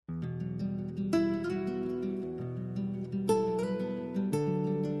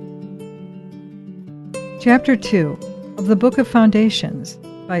Chapter 2 of the Book of Foundations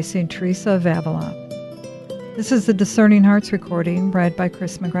by St. Teresa of Avila. This is the Discerning Hearts recording read by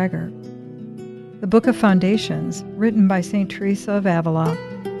Chris McGregor. The Book of Foundations, written by St. Teresa of Avila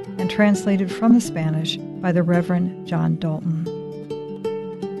and translated from the Spanish by the Reverend John Dalton.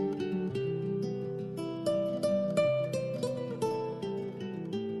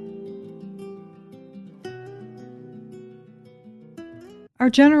 Our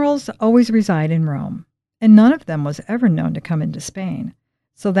generals always reside in Rome, and none of them was ever known to come into Spain,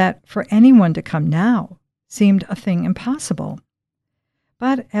 so that for anyone to come now seemed a thing impossible.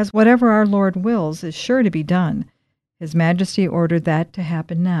 But as whatever our Lord wills is sure to be done, His Majesty ordered that to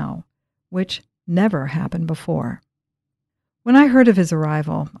happen now, which never happened before. When I heard of his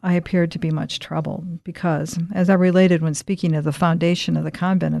arrival, I appeared to be much troubled, because, as I related when speaking of the foundation of the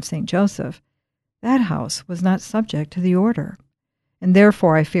convent of St. Joseph, that house was not subject to the order, and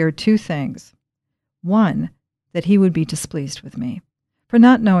therefore I feared two things. One, that he would be displeased with me, for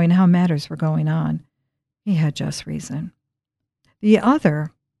not knowing how matters were going on. He had just reason. The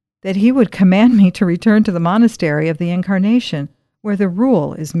other, that he would command me to return to the monastery of the Incarnation, where the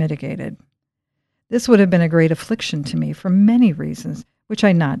rule is mitigated. This would have been a great affliction to me for many reasons, which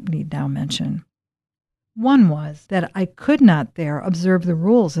I need now mention. One was that I could not there observe the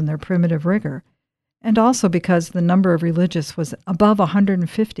rules in their primitive rigor, and also because the number of religious was above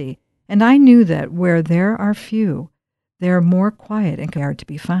 150, and I knew that where there are few, there are more quiet and care to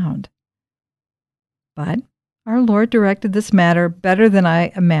be found. But our Lord directed this matter better than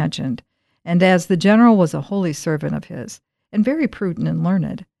I imagined, and as the general was a holy servant of his, and very prudent and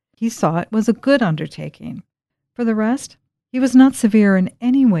learned, he saw it was a good undertaking. For the rest, he was not severe in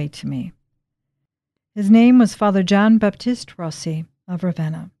any way to me. His name was Father John Baptiste Rossi of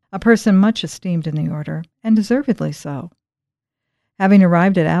Ravenna, a person much esteemed in the order, and deservedly so. Having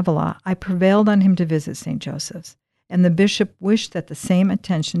arrived at Avila, I prevailed on him to visit St. Joseph's, and the bishop wished that the same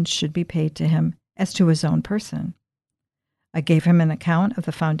attention should be paid to him as to his own person. I gave him an account of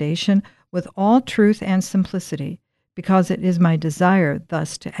the foundation with all truth and simplicity, because it is my desire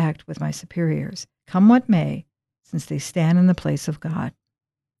thus to act with my superiors, come what may, since they stand in the place of God.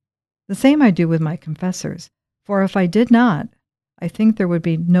 The same I do with my confessors, for if I did not, I think there would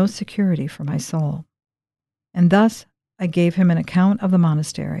be no security for my soul. And thus I gave him an account of the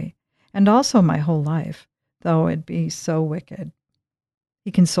monastery, and also my whole life, though it be so wicked. He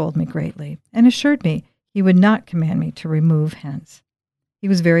consoled me greatly, and assured me he would not command me to remove hence. He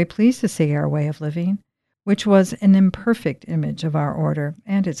was very pleased to see our way of living, which was an imperfect image of our order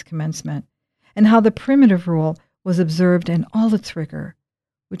and its commencement, and how the primitive rule was observed in all its rigor,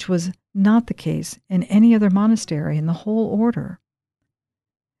 which was not the case in any other monastery in the whole order.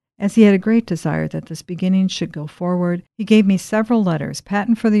 As he had a great desire that this beginning should go forward, he gave me several letters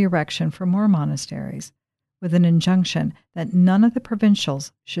patent for the erection for more monasteries, with an injunction that none of the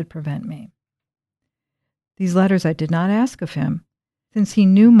provincials should prevent me. These letters I did not ask of him, since he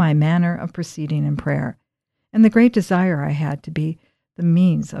knew my manner of proceeding in prayer, and the great desire I had to be the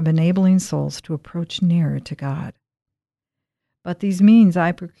means of enabling souls to approach nearer to God. But these means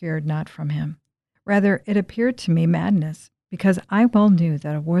I procured not from him. Rather, it appeared to me madness, because I well knew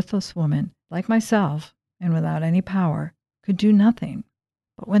that a worthless woman, like myself, and without any power, could do nothing.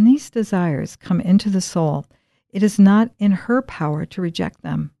 But when these desires come into the soul, it is not in her power to reject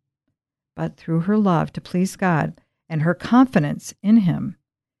them, but through her love to please God and her confidence in Him,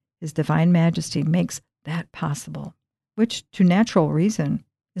 His Divine Majesty makes that possible, which to natural reason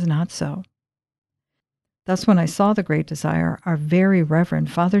is not so. Thus, when I saw the great desire our very Reverend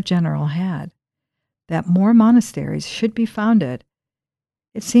Father General had, that more monasteries should be founded,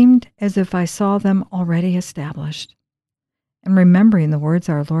 it seemed as if I saw them already established. And remembering the words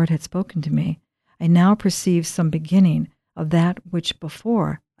our Lord had spoken to me, I now perceived some beginning of that which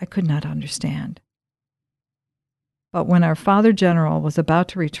before I could not understand. But when our Father General was about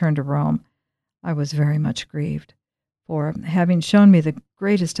to return to Rome, I was very much grieved, for, having shown me the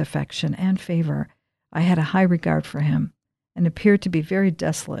greatest affection and favor, I had a high regard for him, and appeared to be very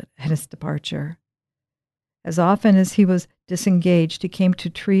desolate at his departure. As often as he was disengaged, he came to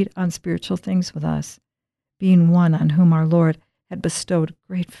treat on spiritual things with us, being one on whom our Lord had bestowed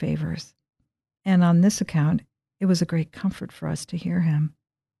great favors. And on this account, it was a great comfort for us to hear him.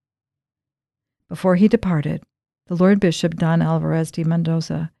 Before he departed, the Lord Bishop Don Alvarez de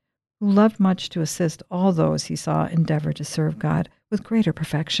Mendoza, who loved much to assist all those he saw endeavor to serve God with greater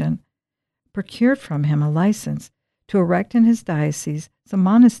perfection, procured from him a license to erect in his diocese some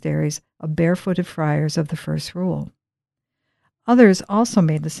monasteries of barefooted friars of the first rule. Others also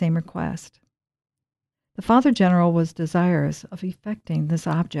made the same request. The Father General was desirous of effecting this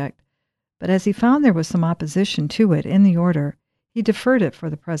object, but as he found there was some opposition to it in the order, he deferred it for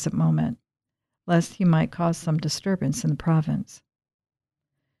the present moment, lest he might cause some disturbance in the province.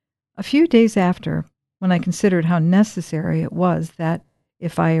 A few days after, when I considered how necessary it was that,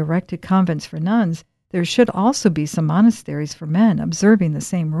 if I erected convents for nuns, there should also be some monasteries for men observing the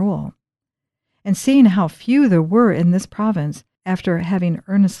same rule, and seeing how few there were in this province, after having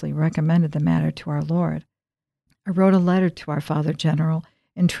earnestly recommended the matter to our Lord, I wrote a letter to our Father General,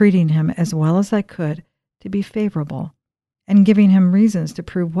 entreating him as well as I could to be favorable, and giving him reasons to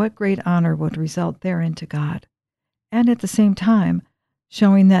prove what great honor would result therein to God, and at the same time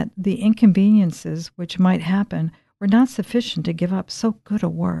showing that the inconveniences which might happen were not sufficient to give up so good a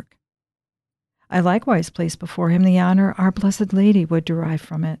work. I likewise placed before him the honor our Blessed Lady would derive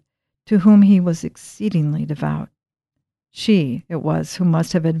from it, to whom he was exceedingly devout. She it was who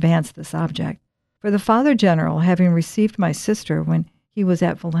must have advanced this object, for the Father General, having received my sister when he was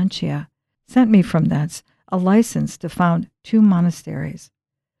at Valencia, sent me from thence a license to found 2 monasteries,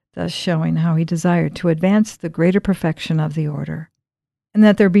 thus showing how he desired to advance the greater perfection of the order. And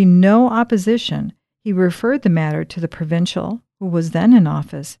that there be no opposition, he referred the matter to the provincial, who was then in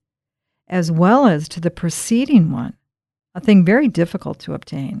office, as well as to the preceding one, a thing very difficult to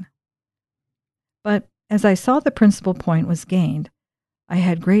obtain. But as I saw the principal point was gained, I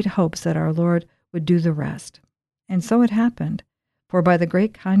had great hopes that our Lord would do the rest. And so it happened, for by the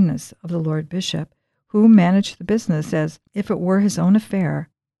great kindness of the Lord Bishop, who managed the business as if it were his own affair,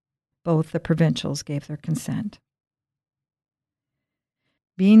 both the provincials gave their consent.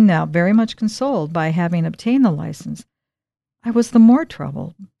 Being now very much consoled by having obtained the license, I was the more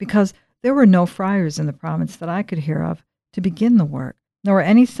troubled because there were no friars in the province that I could hear of to begin the work, nor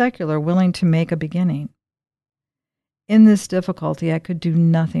any secular willing to make a beginning. In this difficulty I could do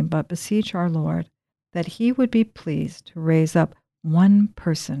nothing but beseech our Lord that he would be pleased to raise up one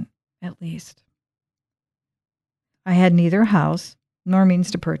person at least. I had neither house nor means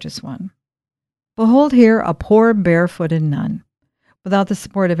to purchase one. Behold here a poor barefooted nun, without the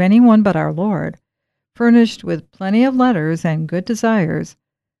support of any one but our Lord, furnished with plenty of letters and good desires,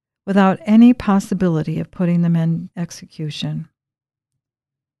 without any possibility of putting them in execution.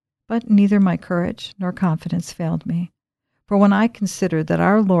 But neither my courage nor confidence failed me, for when I considered that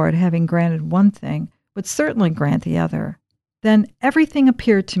our Lord, having granted one thing, would certainly grant the other, then everything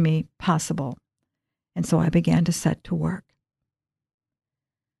appeared to me possible, and so I began to set to work.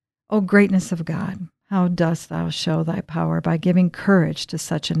 O greatness of God, how dost thou show thy power by giving courage to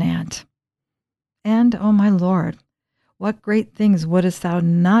such an ant? And, O my Lord, what great things wouldest thou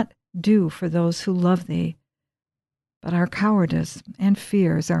not do for those who love thee? But our cowardice and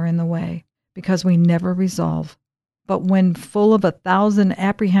fears are in the way, because we never resolve. But when full of 1,000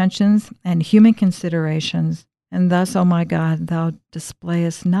 apprehensions and human considerations, and thus, O my God, thou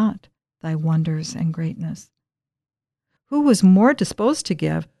displayest not thy wonders and greatness. Who was more disposed to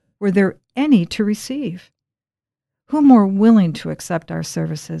give, were there any to receive? Who more willing to accept our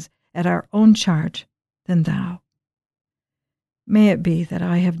services at our own charge than thou? May it be that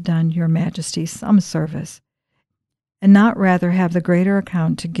I have done your Majesty some service, and not rather have the greater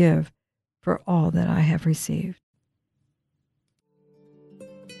account to give for all that I have received.